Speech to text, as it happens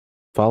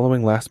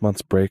Following last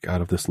month's break out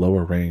of this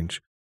lower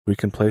range, we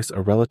can place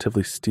a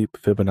relatively steep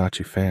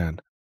Fibonacci fan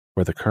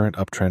where the current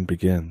uptrend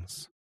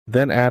begins.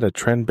 Then add a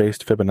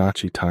trend-based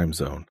Fibonacci time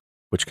zone,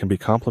 which can be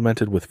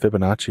complemented with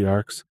Fibonacci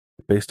arcs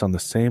based on the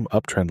same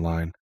uptrend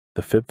line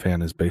the Fib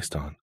fan is based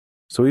on.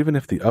 So even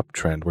if the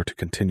uptrend were to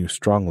continue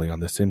strongly on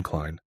this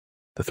incline,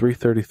 the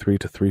 333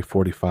 to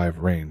 345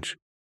 range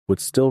would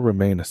still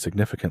remain a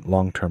significant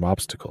long-term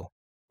obstacle,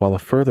 while a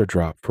further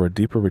drop for a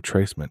deeper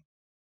retracement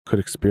could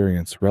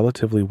experience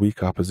relatively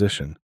weak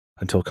opposition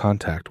until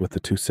contact with the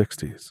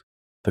 260s.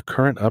 The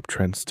current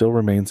uptrend still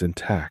remains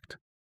intact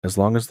as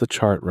long as the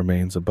chart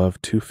remains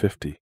above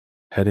 250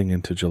 heading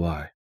into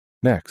July.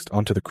 Next,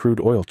 onto the crude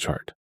oil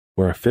chart,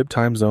 where a Fib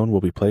time zone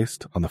will be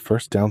placed on the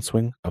first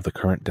downswing of the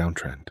current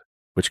downtrend,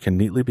 which can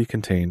neatly be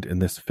contained in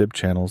this Fib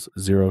channel's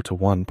 0 to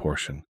 1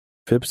 portion.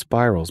 Fib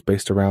spirals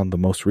based around the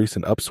most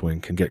recent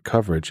upswing can get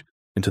coverage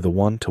into the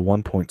 1 to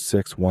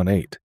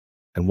 1.618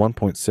 and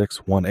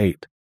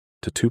 1.618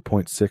 to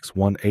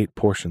 2.618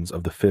 portions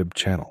of the Fib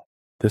channel.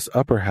 This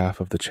upper half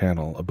of the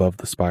channel above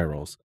the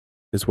spirals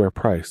is where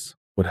price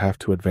would have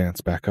to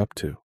advance back up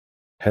to,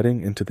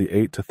 heading into the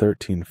 8 to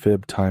 13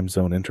 Fib time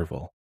zone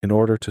interval in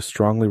order to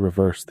strongly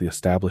reverse the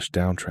established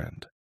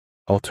downtrend.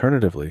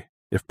 Alternatively,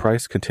 if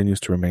price continues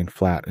to remain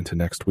flat into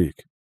next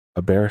week,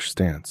 a bearish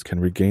stance can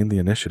regain the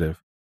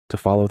initiative to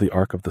follow the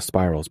arc of the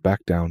spirals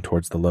back down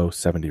towards the low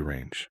 70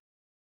 range.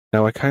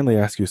 Now I kindly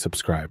ask you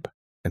subscribe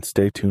and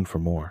stay tuned for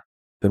more.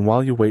 Then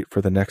while you wait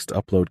for the next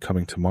upload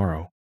coming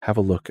tomorrow, have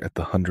a look at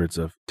the hundreds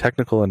of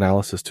technical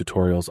analysis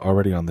tutorials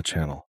already on the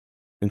channel,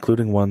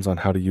 including ones on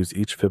how to use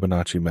each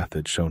Fibonacci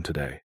method shown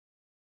today.